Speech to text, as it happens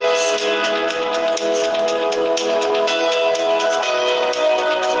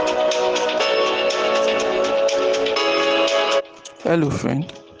Hello, friend.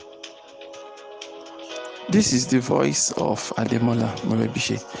 This is the voice of Ademola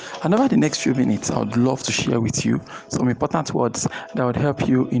Morebise. And over the next few minutes, I would love to share with you some important words that would help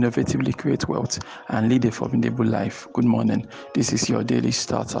you innovatively create wealth and lead a formidable life. Good morning. This is your daily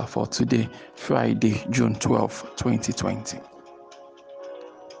starter for today, Friday, June 12, 2020.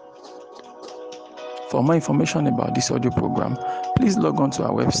 For more information about this audio program, please log on to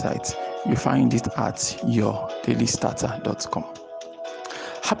our website. You find it at yourdailystarter.com.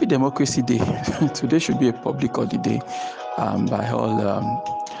 Happy Democracy Day. Today should be a public holiday by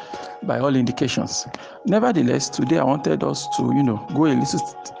all indications. Nevertheless, today I wanted us to, go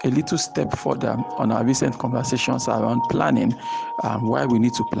a little step further on our recent conversations around planning, why we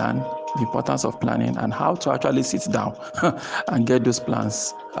need to plan, the importance of planning, and how to actually sit down and get those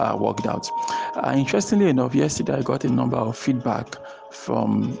plans worked out. Interestingly enough, yesterday I got a number of feedback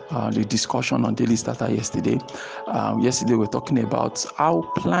from the discussion on Daily Starter yesterday. Yesterday we were talking about how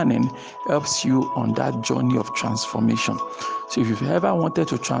planning helps you on that journey of transformation. So if you've ever wanted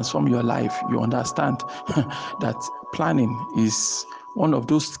to transform your life, you understand that planning is one of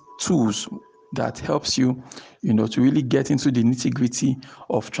those tools that helps you, to really get into the nitty-gritty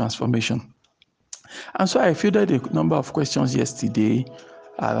of transformation. And so I fielded a number of questions yesterday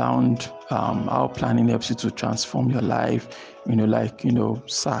around how planning helps you to transform your life.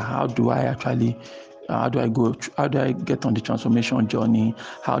 Sir, how do I get on the transformation journey?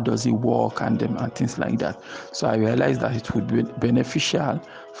 How does it work and things like that? So I realized that it would be beneficial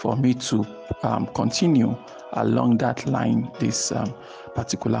for me to continue along that line this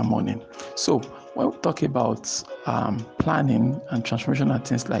particular morning. So when we talk about planning and transformation and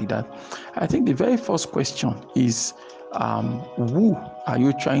things like that, I think the very first question is who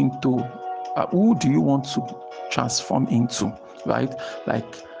do you want to transform into, right?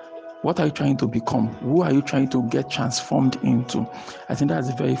 Like, what are you trying to become? Who are you trying to get transformed into? I think that's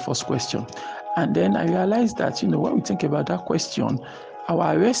the very first question. And then I realized that, when we think about that question,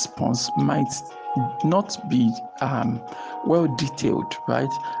 our response might not be well detailed,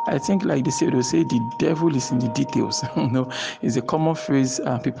 right? I think, like they'll say the devil is in the details. It's a common phrase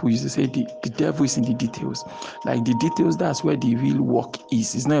people used to say, the devil is in the details. Like the details, that's where the real work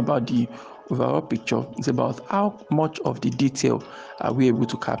is. It's not about the overall picture. It's about how much of the detail are we able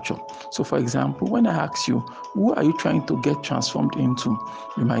to capture. So for example, when I ask you, who are you trying to get transformed into?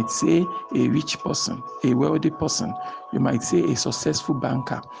 You might say a rich person, a wealthy person. You might say a successful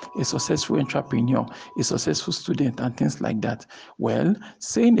banker, a successful entrepreneur, a successful student, and things like that. Well,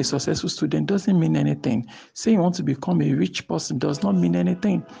 saying a successful student doesn't mean anything. Saying you want to become a rich person does not mean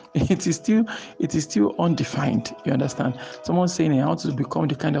anything. It is still undefined. You understand? Someone saying I want to become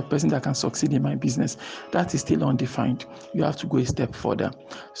the kind of person that can succeed in my business, that is still undefined. You have to go a step further.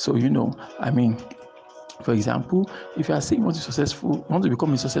 So, for example, if you are saying you want to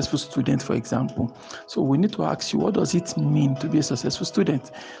become a successful student, for example, so we need to ask you, what does it mean to be a successful student?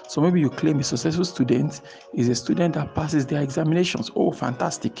 So maybe you claim a successful student is a student that passes their examinations. Oh,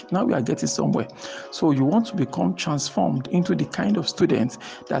 fantastic. Now we are getting somewhere. So you want to become transformed into the kind of student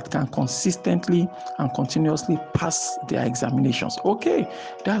that can consistently and continuously pass their examinations. Okay,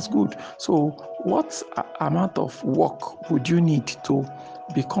 that's good. So what amount of work would you need to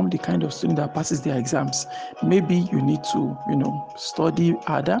become the kind of student that passes their exams? Maybe you need to, study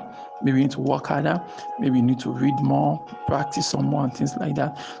harder. Maybe you need to work harder. Maybe you need to read more, practice some more, and things like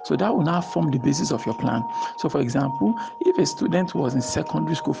that. So that will now form the basis of your plan. So, for example, if a student was in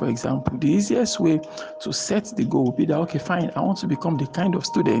secondary school, for example, the easiest way to set the goal would be that, okay, fine, I want to become the kind of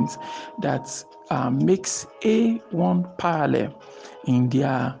student that makes A1 parallel in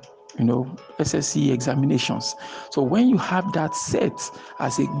their SSC examinations. So when you have that set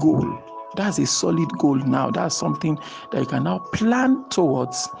as a goal, that's a solid goal now. That's something that you can now plan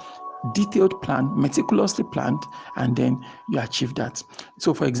towards, detailed plan, meticulously planned, and then you achieve that.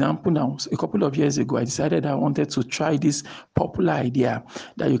 So for example, now a couple of years ago, I decided I wanted to try this popular idea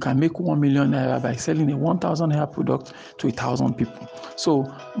that you can make 1 million naira by selling a 1,000 naira product to 1,000 people. So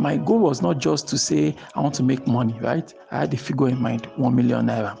my goal was not just to say I want to make money, right? I had a figure in mind, 1 million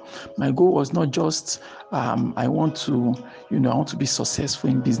naira. My goal was not just I want to be successful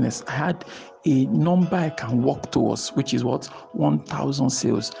in business. I had a number I can work towards, which is what? 1,000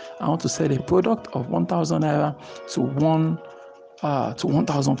 sales. I want to sell a product of 1,000 naira to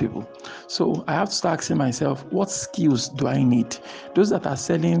 1,000 people. So I have to start asking myself, what skills do I need? Those that are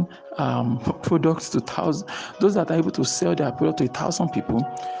selling products to thousands, those that are able to sell their product to 1,000 people,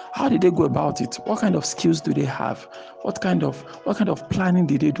 how did they go about it? What kind of skills do they have? What kind of planning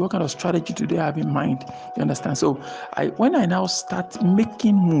did they do? What kind of strategy do they have in mind? You understand? So when I now start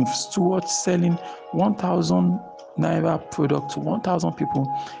making moves towards selling 1,000 Naira product to 1,000 people.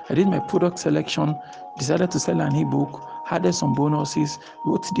 I did my product selection, decided to sell an ebook, added some bonuses,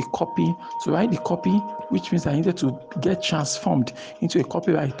 wrote the copy. To write the copy, which means I needed to get transformed into a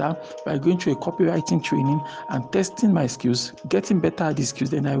copywriter by going through a copywriting training and testing my skills, getting better at the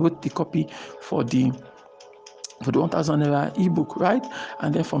skills. Then I wrote the copy for the 1,000 naira ebook, right?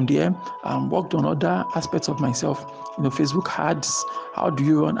 And then from there, worked on other aspects of myself, Facebook ads, how do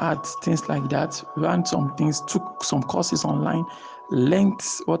you run ads, things like that. Ran some things, took some courses online, learned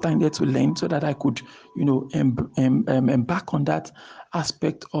what I needed to learn so that I could, embark on that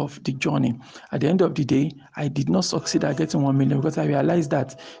aspect of the journey. At the end of the day, I did not succeed at getting 1 million because I realized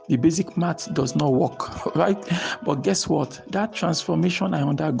that the basic math does not work, right? But guess what? That transformation I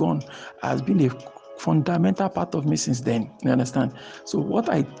undergone has been a fundamental part of me since then. You understand? So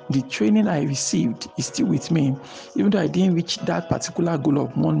the training I received is still with me, even though I didn't reach that particular goal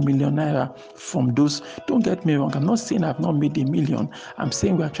of 1 million naira from those. Don't get me wrong. I'm not saying I've not made a million. I'm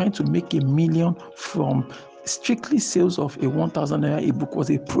saying we are trying to make a million from strictly sales of a 1,000 naira ebook. Was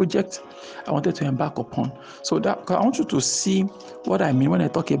a project I wanted to embark upon. So that I want you to see what I mean when I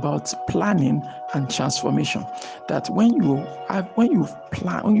talk about planning and transformation. That when you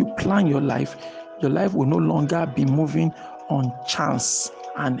plan your life will no longer be moving on chance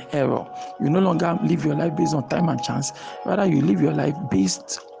and error. You no longer live your life based on time and chance. Rather, you live your life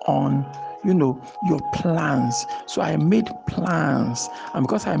based on your plans. So I made plans, and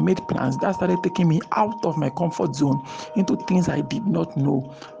because I made plans, that started taking me out of my comfort zone into things I did not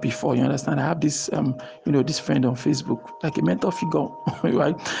know before. You understand? I have this this friend on Facebook, like a mentor figure,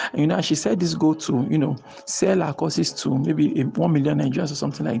 right? And she said this goal to sell her courses to maybe 1 million Nigerians or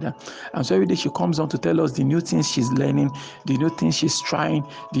something like that. And so every day she comes on to tell us the new things she's learning, the new things she's trying,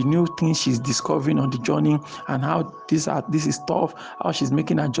 the new things she's discovering on the journey, and how this is tough, how she's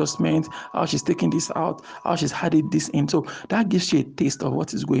making adjustments, how she's taking this out, how she's added this in. So that gives you a taste of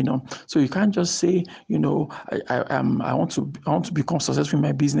what is going on. So you can't just say, I want to become successful in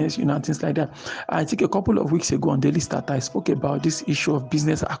my business, and things like that. I think a couple of weeks ago on Daily Starter, I spoke about this issue of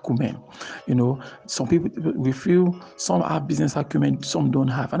business acumen. Some people, we feel some have business acumen, some don't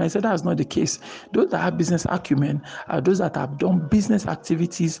have. And I said that's not the case. Those that have business acumen are those that have done business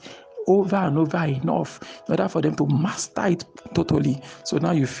activities over and over enough in order for them to master it totally. So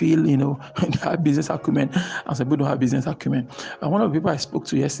now you feel, they have business acumen, and some people don't have business acumen. And one of the people I spoke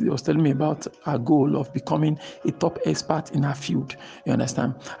to yesterday was telling me about our goal of becoming a top expert in our field. You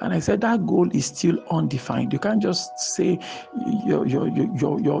understand? And I said that goal is still undefined. You can't just say you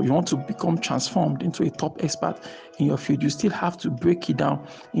want to become transformed into a top expert in your field. You still have to break it down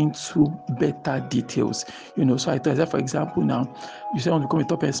into better details. So I said, for example, now you say you want to become a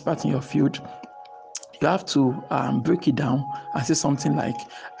top expert in your field. You have to break it down and say something like,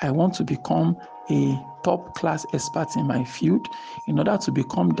 I want to become a top class expert in my field. In order to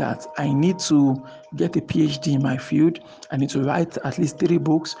become that, I need to get a PhD in my field. I need to write at least 3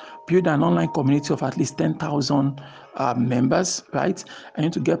 books, build an online community of at least 10,000 members, right? I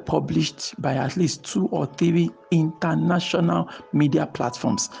need to get published by at least 2 or 3 international media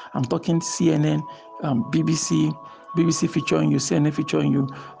platforms. I'm talking CNN, BBC featuring you, CNN featuring you,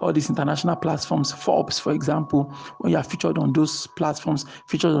 all these international platforms, Forbes, for example, when you are featured on those platforms,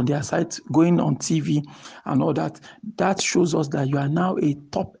 featured on their site, going on TV and all that, that shows us that you are now a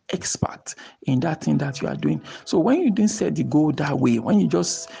top expert in that thing that you are doing. So when you didn't set the goal that way, when you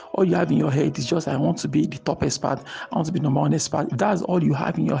just, all you have in your head is just, I want to be the top expert, I want to be number 1 expert. If that's all you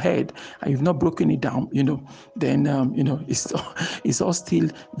have in your head and you've not broken it down, then, it's all still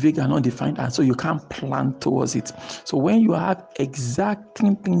vague and undefined. And so you can't plan towards it. So when you have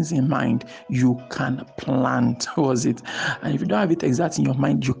exacting things in mind, you can plan towards it. And if you don't have it exact in your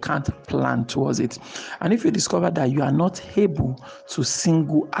mind, you can't plan towards it. And if you discover that you are not able to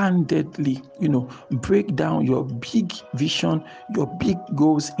single-handedly, break down your big vision, your big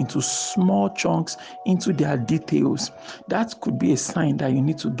goals into small chunks, into their details, that could be a sign that you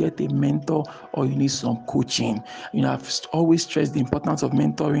need to get a mentor or you need some coaching. I've always stressed the importance of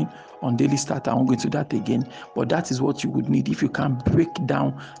mentoring on Daily Starter. I won't go into that again, but that is what you would need if you can break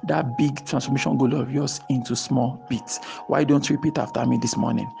down that big transformation goal of yours into small bits. Why don't you repeat after me this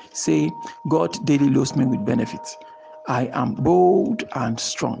morning? Say, God daily loads me with benefits. I am bold and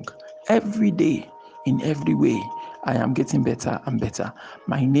strong. Every day, in every way, I am getting better and better.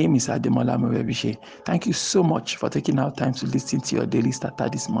 My name is Ademola Morebise. Thank you so much for taking out time to listen to your Daily Starter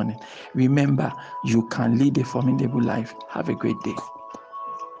this morning. Remember, you can lead a formidable life. Have a great day.